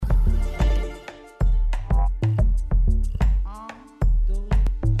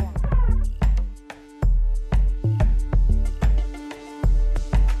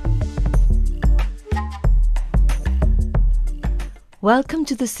Welcome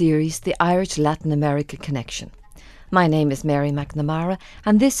to the series The Irish Latin America Connection. My name is Mary McNamara,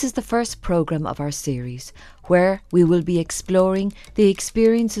 and this is the first programme of our series, where we will be exploring the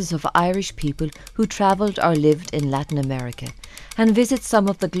experiences of Irish people who travelled or lived in Latin America and visit some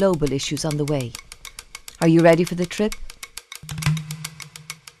of the global issues on the way. Are you ready for the trip?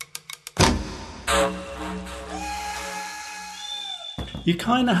 You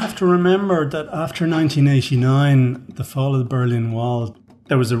kind of have to remember that after 1989, the fall of the Berlin Wall,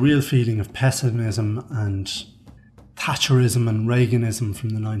 there was a real feeling of pessimism, and Thatcherism and Reaganism from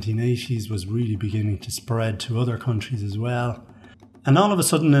the 1980s was really beginning to spread to other countries as well. And all of a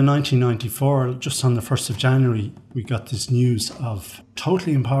sudden in 1994, just on the 1st of January, we got this news of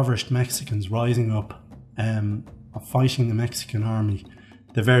totally impoverished Mexicans rising up, fighting the Mexican army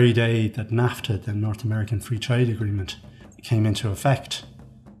the very day that NAFTA, the North American Free Trade Agreement, came into effect.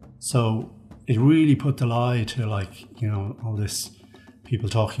 So it really put the lie to, all this people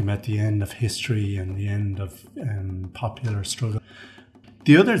talking about the end of history and the end of popular struggle.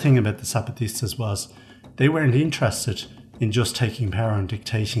 The other thing about the Zapatistas was they weren't interested in just taking power and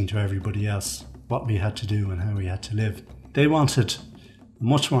dictating to everybody else what we had to do and how we had to live. They wanted a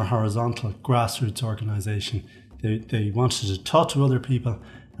much more horizontal grassroots organisation. They wanted to talk to other people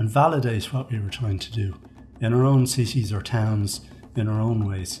and validate what we were trying to do in our own cities or towns, in our own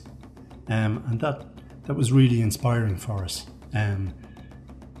ways. And that was really inspiring for us. And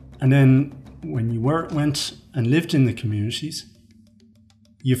then when you went and lived in the communities,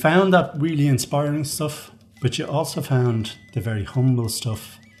 you found that really inspiring stuff, but you also found the very humble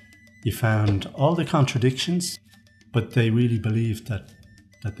stuff. You found all the contradictions, but they really believed that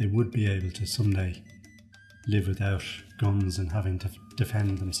they would be able to someday live without guns and having to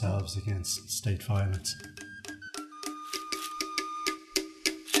defend themselves against state violence.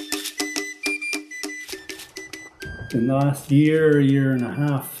 In the last year and a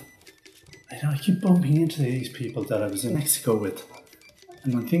half, I keep bumping into these people that I was in Mexico with.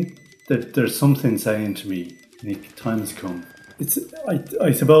 And I think that there's something saying to me, Nick, time has come.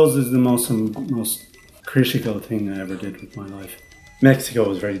 I suppose it's the most critical thing I ever did with my life. Mexico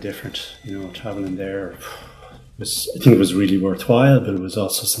was very different, travelling there. I think it was really worthwhile, but it was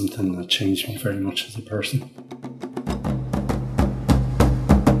also something that changed me very much as a person.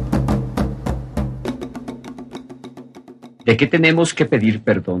 ¿De qué tenemos que pedir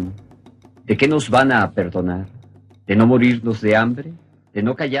perdón? ¿De qué nos van a perdonar? ¿De no morirnos de hambre? ¿De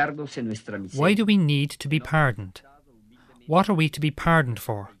no callarnos en nuestra miseria? Why do we need to be pardoned? What are we to be pardoned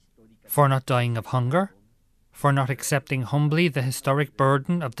for? For not dying of hunger? For not accepting humbly the historic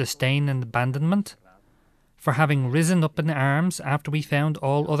burden of disdain and abandonment? For having risen up in arms after we found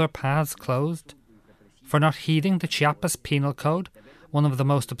all other paths closed? For not heeding the Chiapas penal code, one of the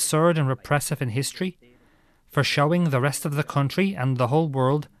most absurd and repressive in history? For showing the rest of the country and the whole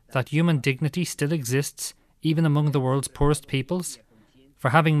world that human dignity still exists, even among the world's poorest peoples?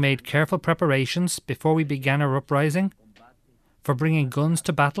 For having made careful preparations before we began our uprising? For bringing guns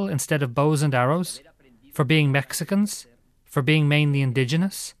to battle instead of bows and arrows? For being Mexicans? For being mainly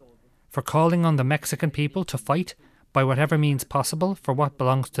indigenous? For calling on the Mexican people to fight by whatever means possible for what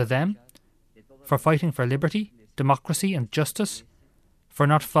belongs to them? For fighting for liberty, democracy and justice? For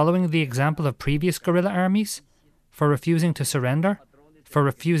not following the example of previous guerrilla armies? For refusing to surrender? For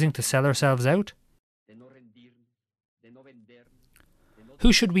refusing to sell ourselves out?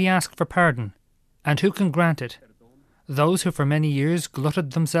 Who should we ask for pardon? And who can grant it? Those who for many years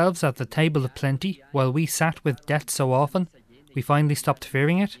glutted themselves at the table of plenty, while we sat with debt so often, we finally stopped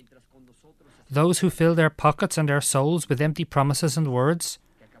fearing it? Those who fill their pockets and our souls with empty promises and words?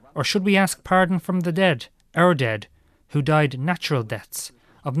 Or should we ask pardon from the dead, our dead, who died natural deaths,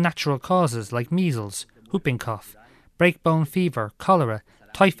 of natural causes like measles, whooping cough, breakbone fever, cholera,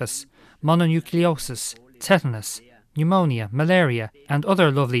 typhus, mononucleosis, tetanus, pneumonia, malaria, and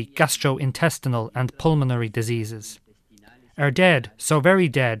other lovely gastrointestinal and pulmonary diseases? Our dead, so very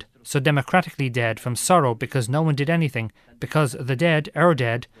dead, so democratically dead from sorrow because no one did anything, because the dead, our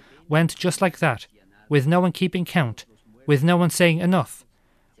dead, went just like that, with no one keeping count, with no one saying enough,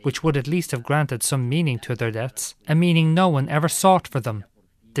 which would at least have granted some meaning to their deaths, a meaning no one ever sought for them.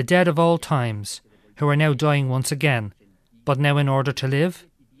 The dead of all times, who are now dying once again, but now in order to live?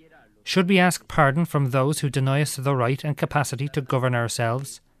 Should we ask pardon from those who deny us the right and capacity to govern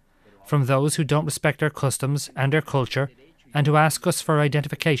ourselves? From those who don't respect our customs and our culture, and who ask us for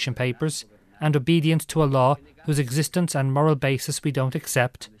identification papers, and obedience to a law whose existence and moral basis we don't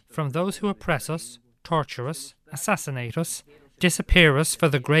accept? From those who oppress us, torture us, assassinate us, disappear us for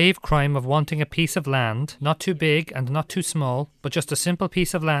the grave crime of wanting a piece of land, not too big and not too small, but just a simple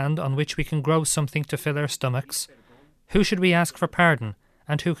piece of land on which we can grow something to fill our stomachs? Who should we ask for pardon,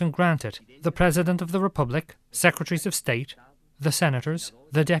 and who can grant it? The President of the Republic, Secretaries of State, the Senators,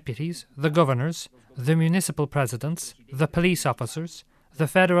 the Deputies, the Governors, the Municipal Presidents, the Police Officers, the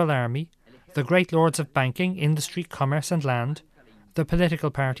Federal Army, the great lords of banking, industry, commerce and land, the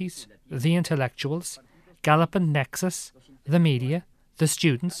political parties, the intellectuals, Gallup and Nexus, the media, the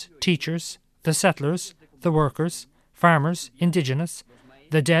students, teachers, the settlers, the workers, farmers, indigenous,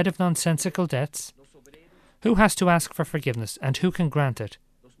 the dead of nonsensical deaths. Who has to ask for forgiveness, and who can grant it?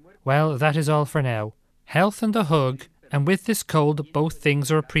 Well, that is all for now. Health and a hug, and with this cold both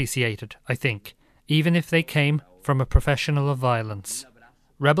things are appreciated, I think, even if they came from a professional of violence.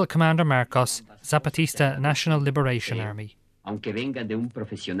 Rebel Commander Marcos, Zapatista National Liberation Army. Aunque venga de un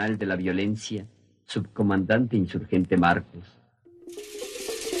profesional de la violencia, subcomandante insurgente Marcos.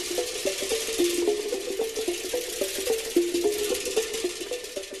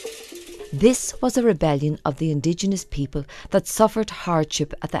 This was a rebellion of the indigenous people that suffered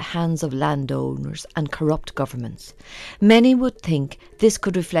hardship at the hands of landowners and corrupt governments. Many would think this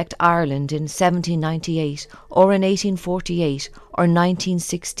could reflect Ireland in 1798 or in 1848 or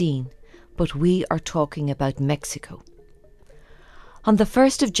 1916, but we are talking about Mexico. On the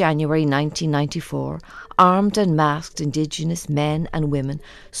 1st of January 1994, armed and masked indigenous men and women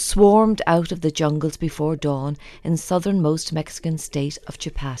swarmed out of the jungles before dawn in southernmost Mexican state of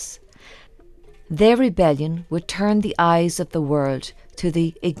Chiapas. Their rebellion would turn the eyes of the world to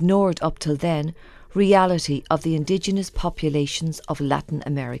the ignored up till then reality of the indigenous populations of Latin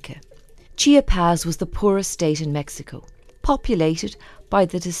America. Chiapas was the poorest state in Mexico, populated by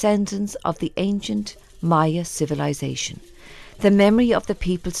the descendants of the ancient Maya civilization. The memory of the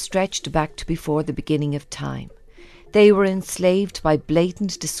people stretched back to before the beginning of time. They were enslaved by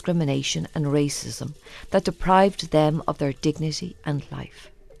blatant discrimination and racism that deprived them of their dignity and life.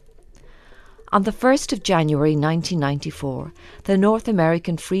 On the 1st of January 1994, the North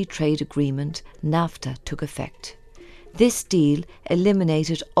American Free Trade Agreement, NAFTA, took effect. This deal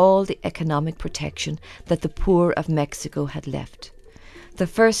eliminated all the economic protection that the poor of Mexico had left. The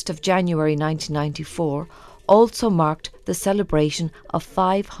 1st of January 1994 also marked the celebration of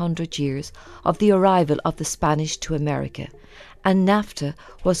 500 years of the arrival of the Spanish to America, and NAFTA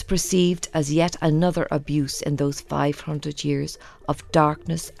was perceived as yet another abuse in those 500 years of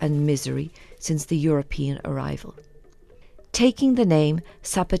darkness and misery since the European arrival. Taking the name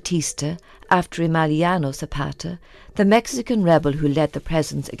Zapatista after Emiliano Zapata, the Mexican rebel who led the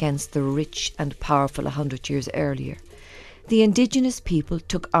presence against the rich and powerful 100 years earlier, the indigenous people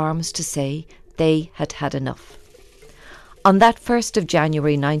took arms to say they had had enough. On that 1st of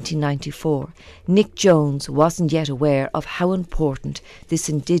January 1994, Nick Jones wasn't yet aware of how important this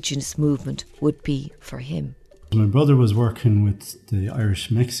indigenous movement would be for him. My brother was working with the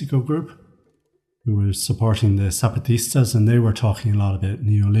Irish Mexico group, who were supporting the Zapatistas, and they were talking a lot about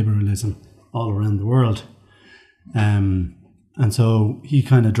neoliberalism all around the world. And so he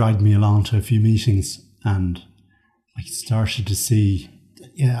kind of dragged me along to a few meetings, and I started to see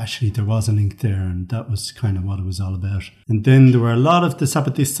actually there was a link there, and that was kind of what it was all about. And then there were a lot of the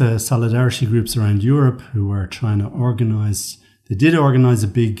Zapatista solidarity groups around Europe who were trying to organise. They did organise a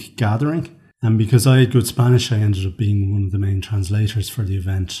big gathering, and because I had good Spanish, I ended up being one of the main translators for the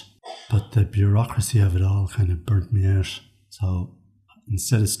event. But the bureaucracy of it all kind of burnt me out. So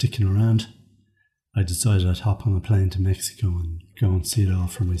instead of sticking around, I decided I'd hop on a plane to Mexico and go and see it all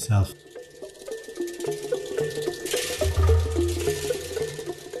for myself.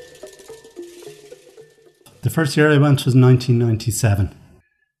 The first year I went was 1997.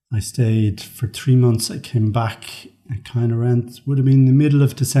 I stayed for 3 months. I came back kind of around, would have been the middle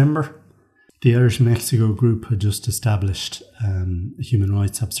of December. The Irish Mexico group had just established a human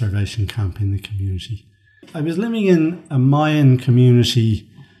rights observation camp in the community. I was living in a Mayan community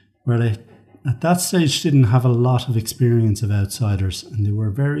where they, at that stage, didn't have a lot of experience of outsiders, and they were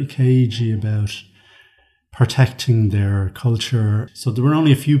very cagey about protecting their culture. So there were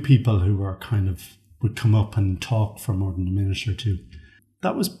only a few people who were would come up and talk for more than a minute or two.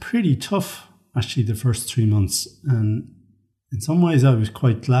 That was pretty tough, actually, the first 3 months. And in some ways, I was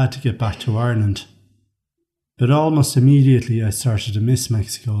quite glad to get back to Ireland. But almost immediately, I started to miss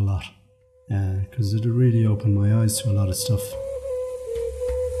Mexico a lot, because it had really opened my eyes to a lot of stuff.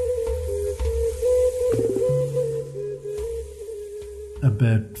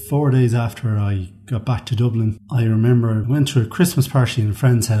 About 4 days after I got back to Dublin, I remember I went to a Christmas party in a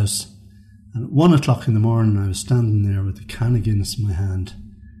friend's house, and at 1 o'clock in the morning I was standing there with a can of Guinness in my hand,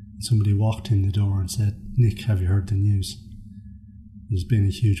 and somebody walked in the door and said, "Nick, have you heard the news? There's been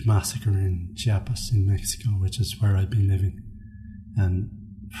a huge massacre in Chiapas in Mexico," which is where I'd been living. And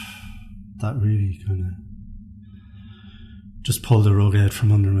that really kind of just pulled the rug out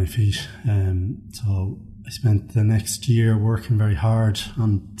from under my feet. So I spent the next year working very hard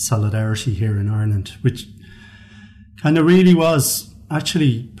on solidarity here in Ireland, which kind of really was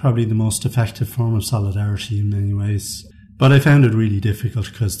actually probably the most effective form of solidarity in many ways. But I found it really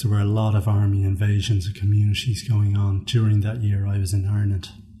difficult because there were a lot of army invasions of communities going on during that year I was in Ireland.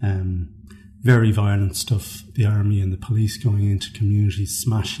 Very violent stuff, the army and the police going into communities,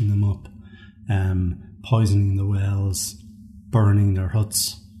 smashing them up, poisoning the wells, burning their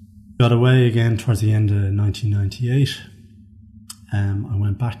huts. Got away again towards the end of 1998. I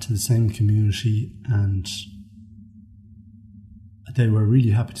went back to the same community and they were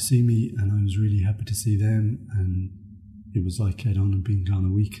really happy to see me and I was really happy to see them, and it was like I'd only been gone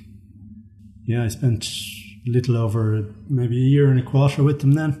a week. Yeah, I spent a little over maybe a year and a quarter with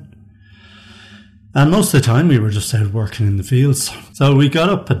them then. And most of the time we were just out working in the fields. So we got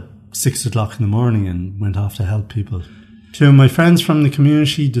up at 6 o'clock in the morning and went off to help people. Two of my friends from the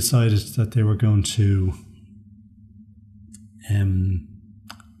community decided that they were going to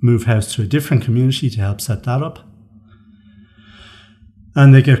move house to a different community to help set that up.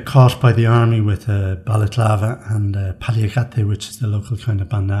 And they get caught by the army with a balaclava and a paliacate, which is the local kind of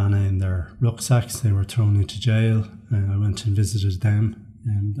bandana, in their rucksacks. They were thrown into jail. I went and visited them,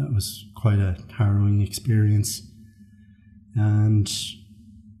 and that was quite a harrowing experience. And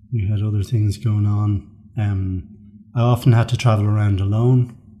we had other things going on. I often had to travel around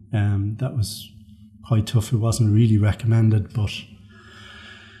alone. That was quite tough. It wasn't really recommended, but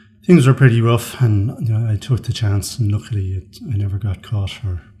things were pretty rough, and I took the chance, and luckily I never got caught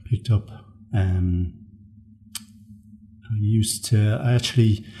or picked up. There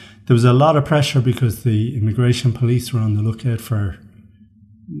was a lot of pressure because the immigration police were on the lookout for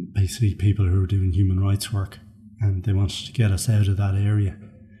basically people who were doing human rights work, and they wanted to get us out of that area.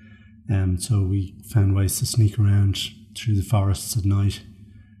 So we found ways to sneak around through the forests at night,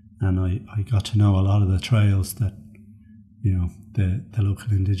 and I got to know a lot of the trails that, the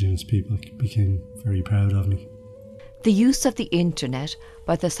local indigenous people became very proud of me. The use of the internet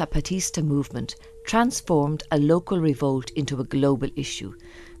by the Zapatista movement transformed a local revolt into a global issue,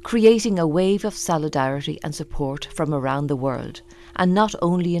 creating a wave of solidarity and support from around the world, and not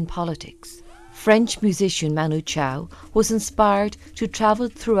only in politics. French musician Manu Chao was inspired to travel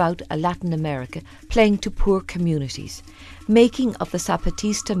throughout Latin America playing to poor communities, making of the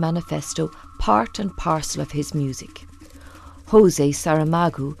Zapatista manifesto part and parcel of his music. José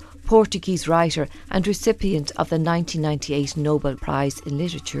Saramago, Portuguese writer and recipient of the 1998 Nobel Prize in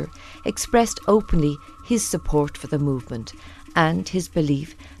Literature, expressed openly his support for the movement and his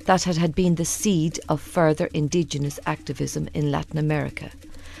belief that it had been the seed of further indigenous activism in Latin America.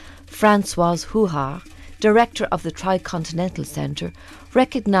 Françoise Huard, director of the Tricontinental Centre,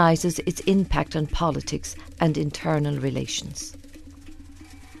 recognises its impact on politics and internal relations.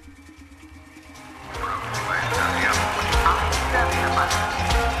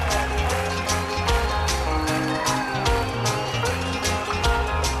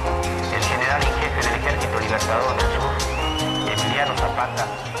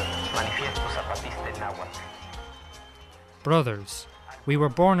 Brothers, we were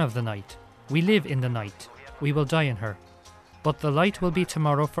born of the night. We live in the night. We will die in her. But the light will be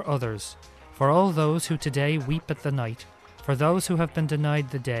tomorrow for others, for all those who today weep at the night, for those who have been denied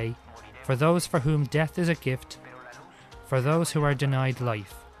the day, for those for whom death is a gift, for those who are denied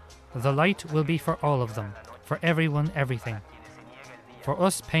life. The light will be for all of them, for everyone, everything. For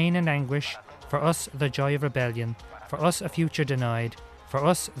us pain and anguish, for us the joy of rebellion, for us a future denied, for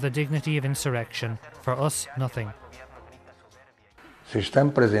us the dignity of insurrection, for us nothing. Se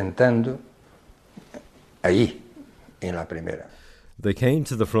están presentando ahí, en la primera. They came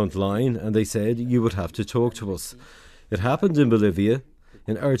to the front line and they said, you would have to talk to us. It happened in Bolivia,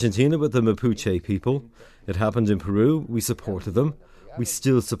 in Argentina with the Mapuche people. It happened in Peru. We supported them. We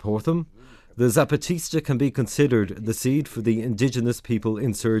still support them. The Zapatista can be considered the seed for the indigenous people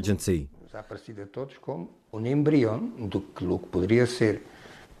insurgency. Se ha percibido todos como un embrión do que podría ser,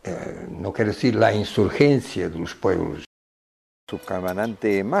 no quero decir la insurgencia de los pueblos. Su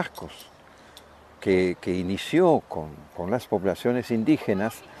comandante Marcos, que inició con las poblaciones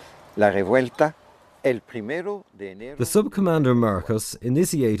indígenas la revuelta el 1 de enero. The subcommander Marcos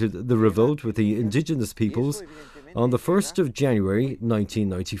initiated the revolt with the indigenous peoples on the 1st of January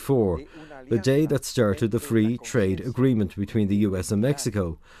 1994, the day that started the free trade agreement between the US and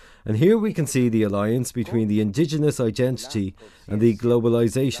Mexico. And here we can see the alliance between the indigenous identity and the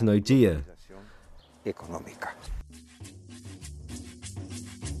globalization idea. Económica.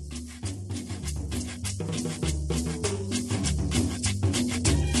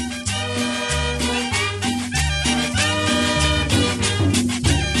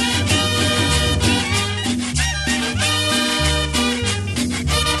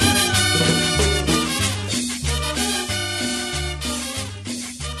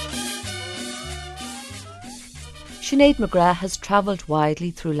 Sinead McGrath has travelled widely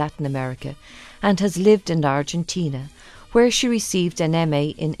through Latin America and has lived in Argentina, where she received an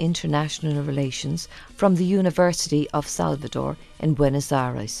MA in International Relations from the University of Salvador in Buenos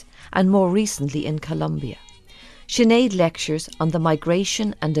Aires, and more recently in Colombia. Sinead lectures on the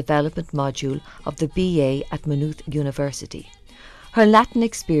Migration and Development module of the BA at Maynooth University. Her Latin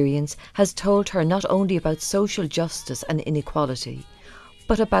experience has told her not only about social justice and inequality,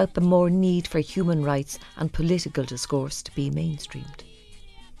 but about the more need for human rights and political discourse to be mainstreamed.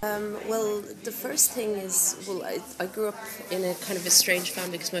 Well, the first thing is, I grew up in a kind of a strange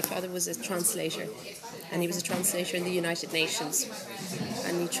family because my father was a translator, and he was a translator in the United Nations,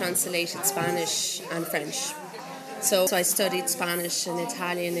 and he translated Spanish and French. So I studied Spanish and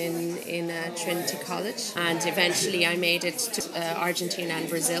Italian in Trinity College, and eventually I made it to Argentina and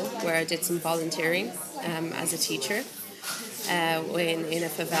Brazil, where I did some volunteering as a teacher. In a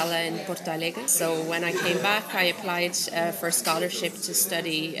favela in Porto Alegre. So when I came back, I applied for a scholarship to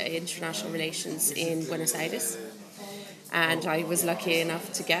study international relations in Buenos Aires. And I was lucky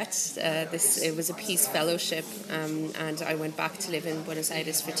enough to get this. It was a peace fellowship, and I went back to live in Buenos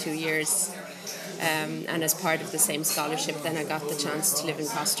Aires for 2 years. And as part of the same scholarship, then I got the chance to live in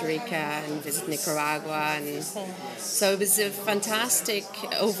Costa Rica and visit Nicaragua. And so it was a fantastic,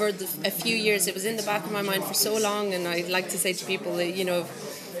 over a few years, it was in the back of my mind for so long. And I'd like to say to people that,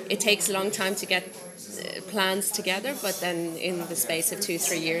 it takes a long time to get plans together, but then in the space of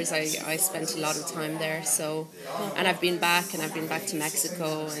 2-3 years, I spent a lot of time there. So, and I've been back to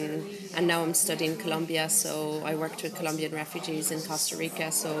Mexico, and now I'm studying Colombia. So I worked with Colombian refugees in Costa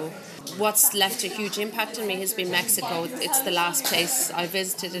Rica. So what's left a huge impact on me has been Mexico. It's the last place I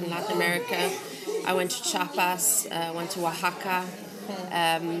visited in Latin America. I went to Chiapas, went to Oaxaca,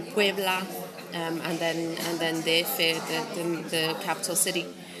 Puebla, and then DF, the capital city.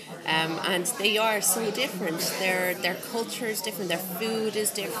 And they are so different. Their culture is different, their food is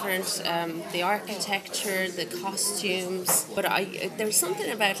different, the architecture, the costumes. But there's something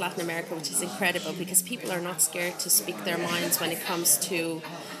about Latin America which is incredible, because people are not scared to speak their minds when it comes to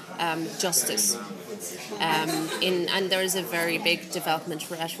justice. And there is a very big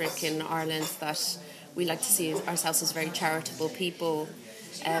development rhetoric in Ireland that we like to see ourselves as very charitable people.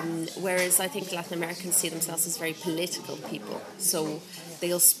 Whereas I think Latin Americans see themselves as very political people. So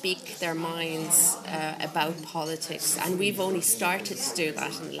they'll speak their minds about politics, and we've only started to do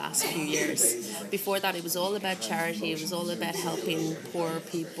that in the last few years. Before that, it was all about charity, it was all about helping poor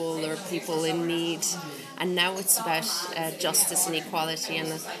people or people in need, and now it's about justice and equality.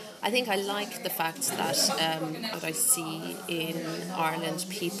 And I think I like the fact that what I see in Ireland,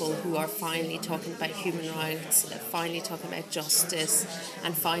 people who are finally talking about human rights, finally talking about justice,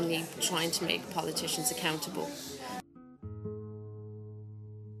 and finally trying to make politicians accountable.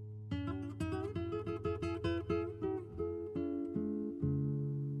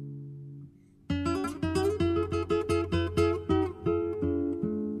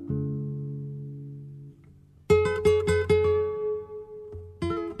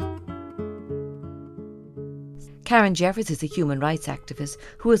 Karen Jeffares is a human rights activist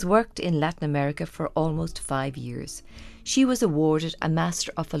who has worked in Latin America for almost 5 years. She was awarded a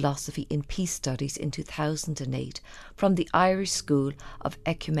Master of Philosophy in Peace Studies in 2008 from the Irish School of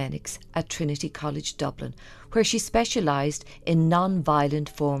Ecumenics at Trinity College Dublin, where she specialised in non-violent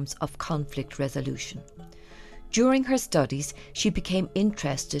forms of conflict resolution. During her studies, she became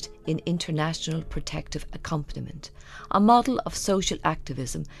interested in international protective accompaniment, a model of social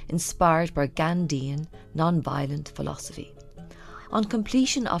activism inspired by Gandhian non-violent philosophy. On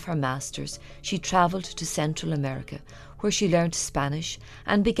completion of her master's, she travelled to Central America, where she learned Spanish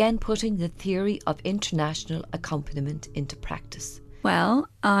and began putting the theory of international accompaniment into practice. Well,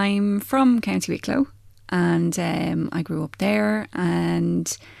 I'm from County Wicklow, and I grew up there,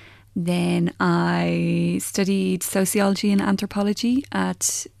 and then I studied sociology and anthropology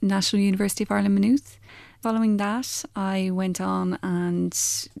at National University of Ireland, Maynooth. Following that, I went on and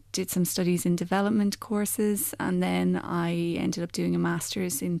did some studies in development courses, and then I ended up doing a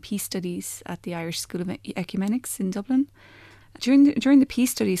master's in peace studies at the Irish School of Ecumenics in Dublin. During the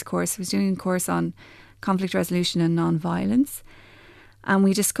peace studies course, I was doing a course on conflict resolution and non-violence, and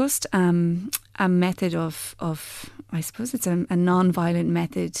we discussed a method of I suppose it's a non-violent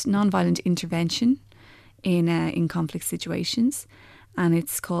method, non-violent intervention in conflict situations. And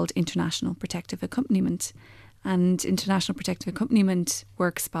it's called international protective accompaniment. And international protective accompaniment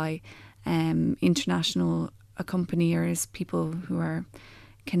works by international accompaniers, people who are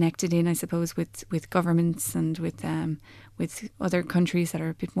connected in, I suppose, with governments and with other countries that are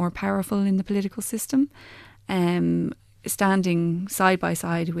a bit more powerful in the political system, standing side by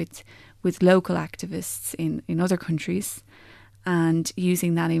side with local activists in other countries and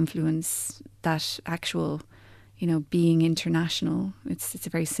using that influence, that actual, being international. It's a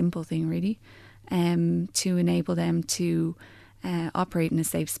very simple thing, really, to enable them to operate in a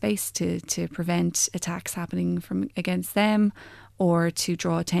safe space, to prevent attacks happening against them, or to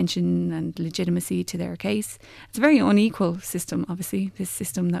draw attention and legitimacy to their case. It's a very unequal system, obviously, this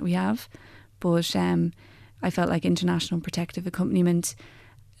system that we have. But I felt like international protective accompaniment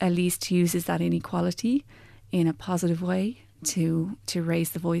at least uses that inequality in a positive way to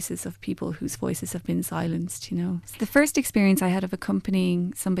raise the voices of people whose voices have been silenced, The first experience I had of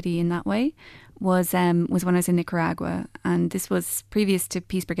accompanying somebody in that way was when I was in Nicaragua, and this was previous to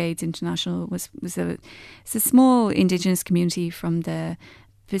Peace Brigades International. It's a small indigenous community from the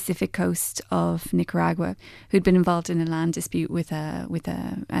Pacific coast of Nicaragua who'd been involved in a land dispute with a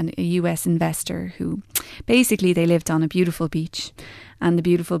US investor who basically they lived on a beautiful beach, and the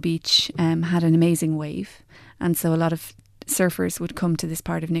beautiful beach had an amazing wave, and so a lot of surfers would come to this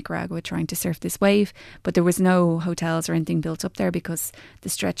part of Nicaragua trying to surf this wave, but there was no hotels or anything built up there because the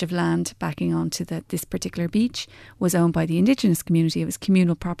stretch of land backing onto this particular beach was owned by the indigenous community. It was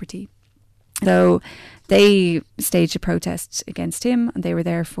communal property. So they staged a protest against him, and they were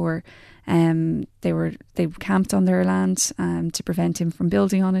there for they camped on their land to prevent him from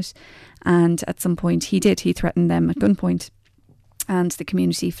building on it, and at some point he threatened them at gunpoint, and the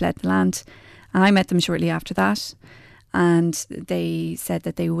community fled the land. I met them shortly after that, and they said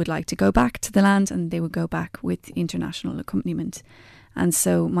that they would like to go back to the land, and they would go back with international accompaniment. And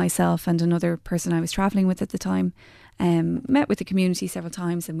so myself and another person I was travelling with at the time met with the community several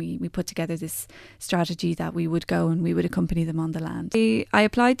times, and we put together this strategy that we would go and we would accompany them on the land. I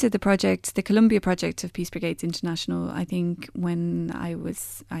applied to the Columbia project of Peace Brigades International, I think when I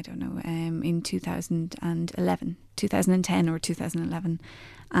was, in 2010 or 2011.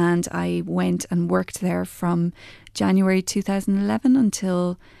 And I went and worked there from January 2011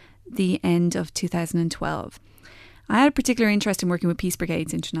 until the end of 2012. I had a particular interest in working with Peace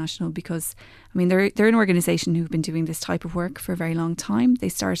Brigades International because, they're an organisation who've been doing this type of work for a very long time. They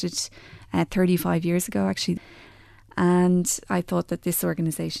started 35 years ago, actually. And I thought that this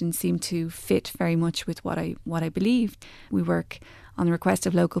organisation seemed to fit very much with what I believed. We work on the request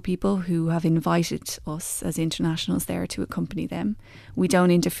of local people who have invited us as internationals there to accompany them. We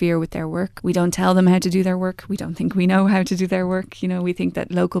don't interfere with their work. We don't tell them how to do their work. We don't think we know how to do their work. We think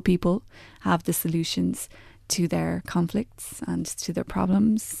that local people have the solutions to their conflicts and to their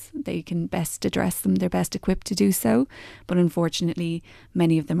problems. They can best address them. They're best equipped to do so. But unfortunately,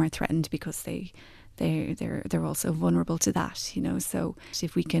 many of them are threatened because they're also vulnerable to that, So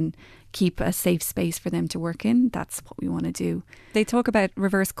if we can keep a safe space for them to work in, that's what we want to do. They talk about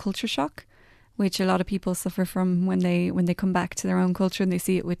reverse culture shock, which a lot of people suffer from when they come back to their own culture and they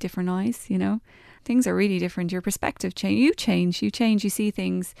see it with different eyes, Things are really different. Your perspective change. You see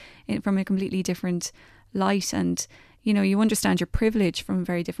things from a completely different light, and you understand your privilege from a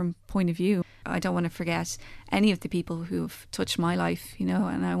very different point of view. I don't want to forget any of the people who've touched my life,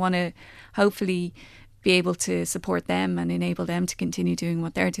 and I want to hopefully be able to support them and enable them to continue doing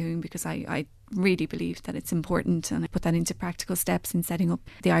what they're doing, because I really believe that it's important, and I put that into practical steps in setting up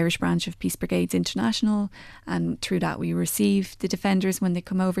the Irish branch of Peace Brigades International, and through that we receive the defenders when they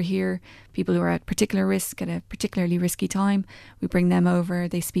come over here, people who are at particular risk at a particularly risky time. We bring them over,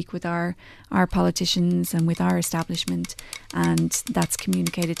 they speak with our politicians and with our establishment, and that's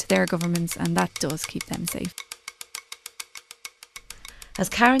communicated to their governments, and that does keep them safe. As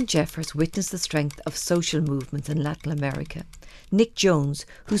Karen Jeffares witnessed the strength of social movements in Latin America, Nick Jones,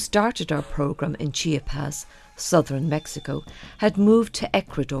 who started our programme in Chiapas, southern Mexico, had moved to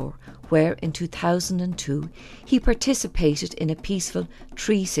Ecuador, where in 2002 he participated in a peaceful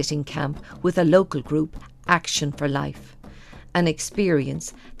tree-sitting camp with a local group, Action for Life, an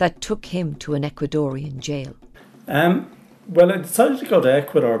experience that took him to an Ecuadorian jail. Well, I decided to go to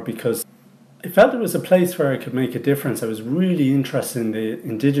Ecuador because I felt it was a place where I could make a difference. I was really interested in the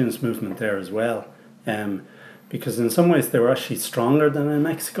indigenous movement there as well, because in some ways they were actually stronger than in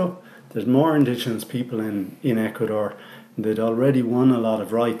Mexico. There's more indigenous people in Ecuador. They'd already won a lot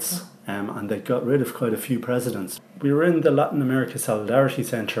of rights, and they got rid of quite a few presidents. We were in the Latin America Solidarity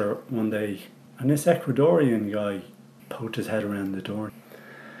Centre one day, and this Ecuadorian guy poked his head around the door.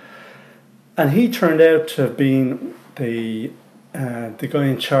 And he turned out to have been the guy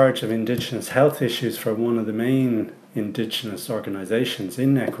in charge of indigenous health issues for one of the main indigenous organisations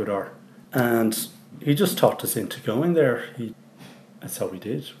in Ecuador. And he just talked us into going there. That's how we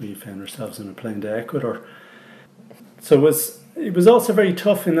did. We found ourselves on a plane to Ecuador. So it was also very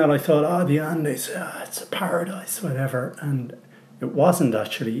tough in that I thought, the Andes, it's a paradise, whatever. And it wasn't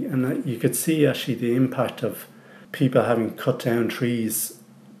actually. And you could see actually the impact of people having cut down trees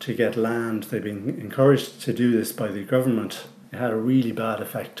to get land. They've been encouraged to do this by the government. It had a really bad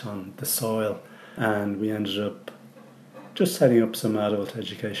effect on the soil. And we ended up just setting up some adult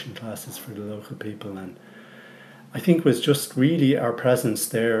education classes for the local people. And I think it was just really our presence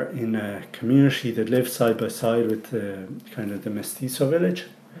there in a community that lived side by side with the kind of the mestizo village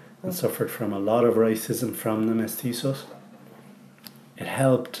and suffered from a lot of racism from the mestizos. It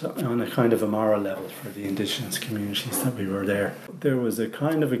helped on a kind of a moral level for the indigenous communities that we were there. There was a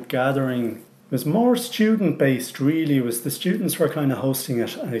kind of a gathering. It was more student-based, really. It was the students were kind of hosting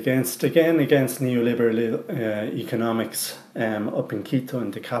it against neoliberal economics up in Quito,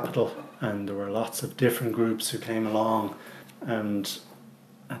 in the capital. And there were lots of different groups who came along. And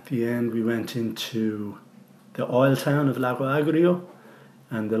at the end, we went into the oil town of Lago Agrio.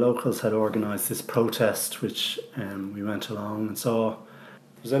 And the locals had organised this protest, which we went along and saw.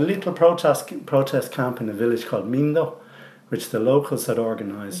 There was a little protest camp in a village called Mindo, which the locals had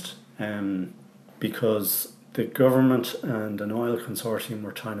organised because the government and an oil consortium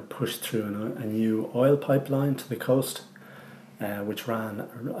were trying to push through a new oil pipeline to the coast, which ran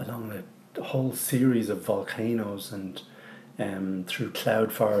along a whole series of volcanoes and through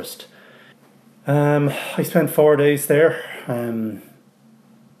cloud forest. I spent 4 days there.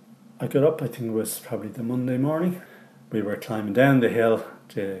 I got up, I think it was probably the Monday morning. We were climbing down the hill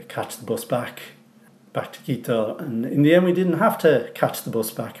to catch the bus back to Quito. And in the end, we didn't have to catch the bus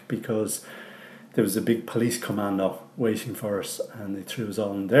back because there was a big police commando waiting for us, and they threw us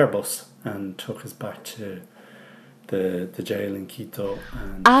all in their bus and took us back to the jail in Quito.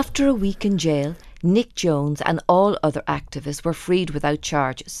 After a week in jail, Nick Jones and all other activists were freed without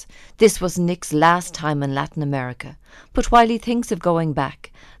charges. This was Nick's last time in Latin America. But while he thinks of going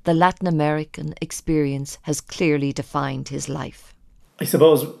back, the Latin American experience has clearly defined his life. I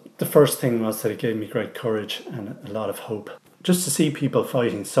suppose the first thing was that it gave me great courage and a lot of hope. Just to see people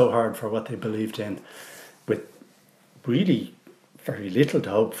fighting so hard for what they believed in with really very little to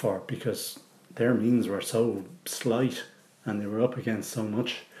hope for, because their means were so slight and they were up against so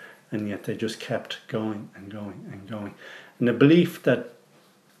much, and yet they just kept going and going and going. And the belief that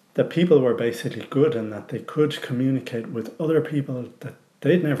people were basically good and that they could communicate with other people that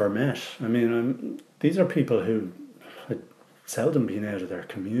they'd never met. I mean, these are people who had seldom been out of their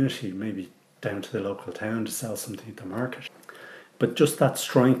community, maybe down to the local town to sell something at the market. But just that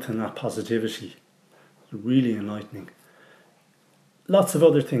strength and that positivity was really enlightening. Lots of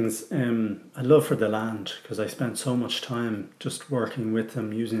other things. I love for the land, because I spent so much time just working with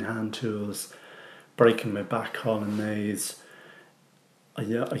them, using hand tools, breaking my back hauling maize.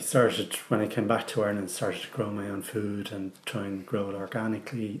 I started, when I came back to Ireland, started to grow my own food and try and grow it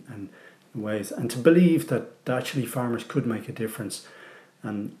organically and in ways. And to believe that actually farmers could make a difference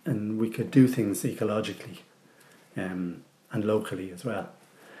and we could do things ecologically and locally as well.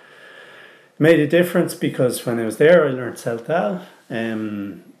 It made a difference because when I was there, I learned Celtal.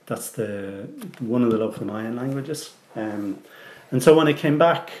 That's one of the local Mayan languages. And so when I came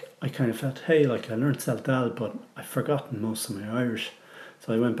back, I kind of felt, hey, like I learned Celtal, but I've forgotten most of my Irish.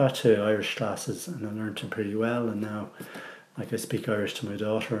 So I went back to Irish classes and I learned it pretty well. And now, like, I speak Irish to my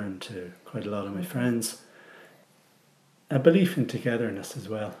daughter and to quite a lot of my friends. A belief in togetherness as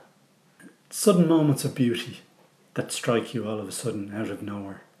well. Sudden moments of beauty that strike you all of a sudden out of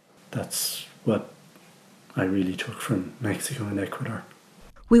nowhere. That's what I really took from Mexico and Ecuador.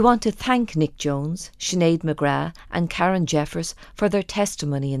 We want to thank Nick Jones, Sinead McGrath and Karen Jeffares for their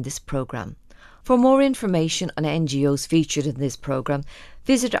testimony in this programme. For more information on NGOs featured in this programme,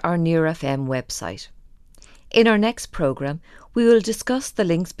 visit our Near FM website. In our next programme, we will discuss the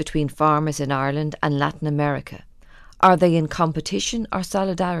links between farmers in Ireland and Latin America. Are they in competition or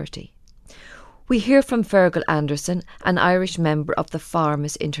solidarity? We hear from Fergal Anderson, an Irish member of the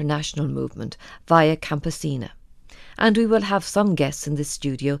Farmers International movement, via Campesina. And we will have some guests in this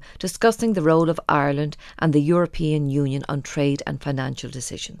studio discussing the role of Ireland and the European Union on trade and financial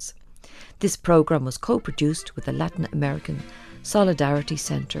decisions. This programme was co-produced with the Latin American Solidarity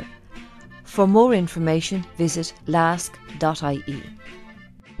Centre. For more information, visit LASC.ie.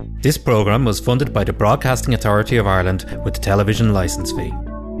 This programme was funded by the Broadcasting Authority of Ireland with the television licence fee.